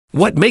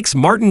What makes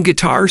Martin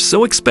guitars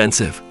so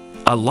expensive?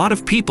 A lot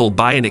of people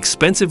buy an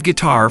expensive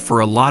guitar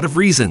for a lot of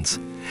reasons.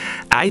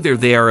 Either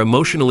they are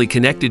emotionally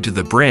connected to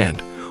the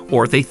brand,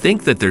 or they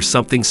think that there's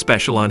something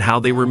special on how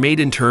they were made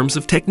in terms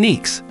of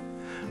techniques.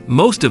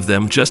 Most of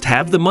them just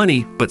have the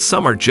money, but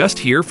some are just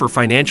here for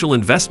financial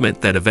investment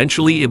that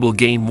eventually it will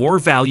gain more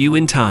value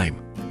in time.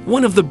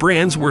 One of the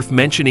brands worth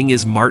mentioning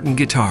is Martin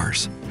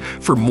Guitars.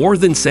 For more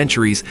than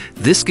centuries,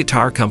 this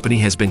guitar company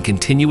has been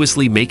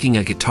continuously making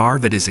a guitar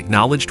that is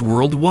acknowledged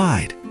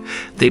worldwide.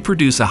 They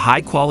produce a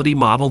high-quality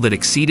model that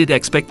exceeded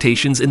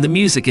expectations in the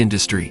music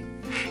industry.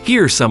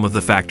 Here are some of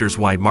the factors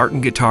why Martin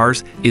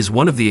Guitars is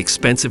one of the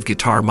expensive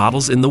guitar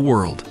models in the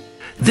world.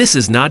 This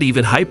is not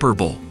even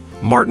hyperbole.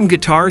 Martin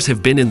Guitars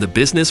have been in the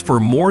business for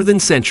more than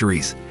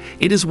centuries.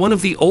 It is one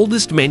of the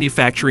oldest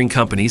manufacturing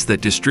companies that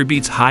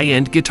distributes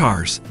high-end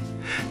guitars.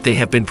 They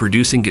have been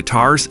producing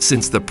guitars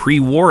since the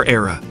pre-war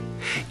era.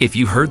 If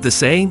you heard the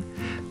saying,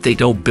 they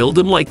don't build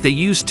them like they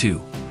used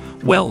to.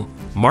 Well,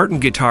 Martin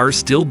Guitars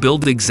still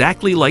build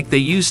exactly like they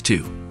used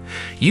to.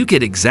 You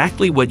get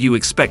exactly what you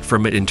expect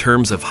from it in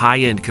terms of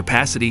high-end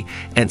capacity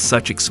and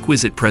such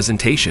exquisite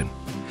presentation.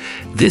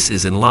 This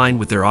is in line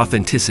with their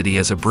authenticity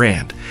as a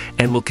brand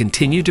and will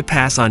continue to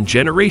pass on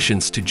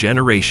generations to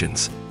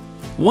generations.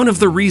 One of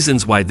the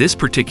reasons why this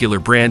particular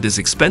brand is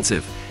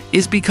expensive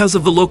is because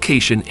of the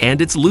location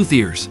and its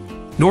luthiers.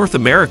 North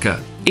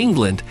America,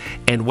 England,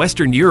 and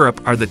Western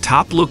Europe are the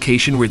top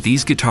location where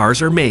these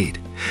guitars are made.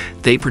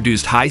 They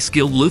produced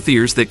high-skilled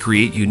luthiers that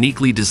create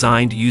uniquely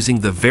designed using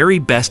the very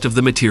best of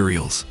the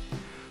materials.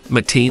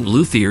 Martin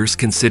luthiers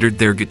considered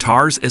their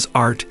guitars as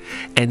art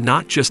and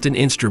not just an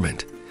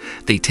instrument.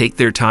 They take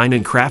their time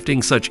in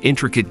crafting such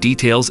intricate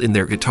details in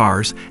their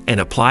guitars and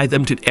apply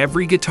them to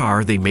every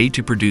guitar they made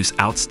to produce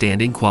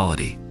outstanding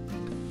quality.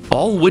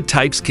 All wood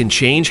types can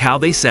change how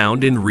they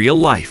sound in real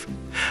life.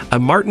 A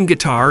Martin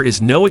guitar is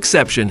no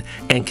exception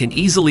and can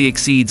easily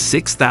exceed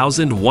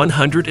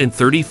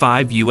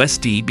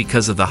 $6,135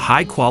 because of the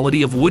high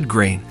quality of wood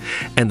grain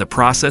and the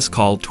process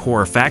called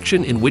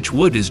torrefaction, in which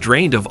wood is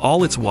drained of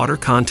all its water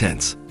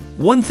contents.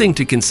 One thing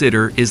to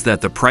consider is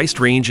that the price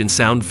range in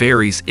sound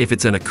varies if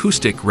it's an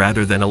acoustic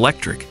rather than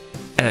electric.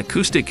 An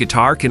acoustic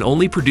guitar can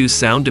only produce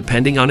sound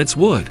depending on its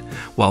wood,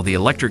 while the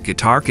electric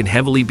guitar can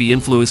heavily be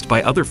influenced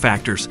by other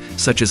factors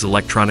such as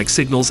electronic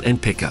signals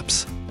and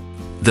pickups.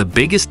 The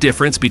biggest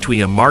difference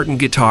between a Martin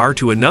guitar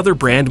to another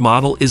brand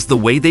model is the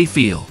way they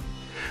feel.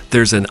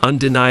 There's an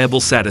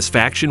undeniable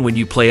satisfaction when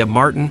you play a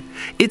Martin.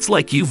 It's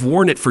like you've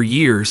worn it for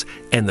years,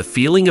 and the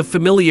feeling of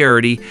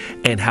familiarity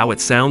and how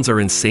it sounds are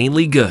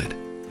insanely good.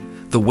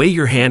 The way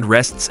your hand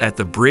rests at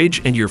the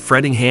bridge and your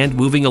fretting hand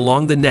moving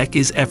along the neck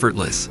is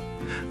effortless.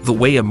 The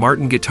way a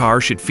Martin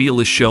guitar should feel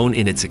is shown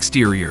in its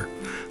exterior.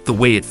 The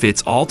way it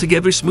fits all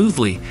together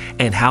smoothly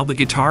and how the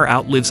guitar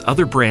outlives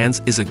other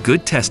brands is a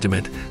good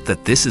testament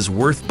that this is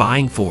worth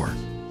buying for.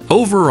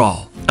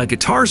 Overall, a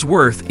guitar's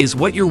worth is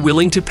what you're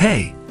willing to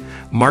pay.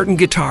 Martin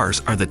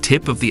guitars are the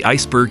tip of the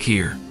iceberg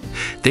here.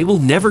 They will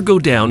never go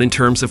down in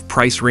terms of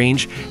price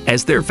range,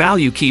 as their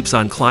value keeps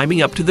on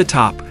climbing up to the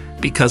top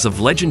because of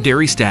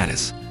legendary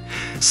status.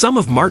 Some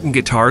of Martin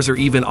guitars are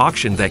even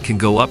auctioned that can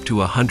go up to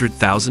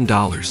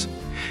 $100,000.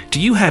 Do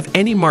you have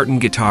any Martin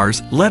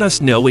guitars? Let us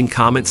know in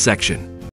comment section.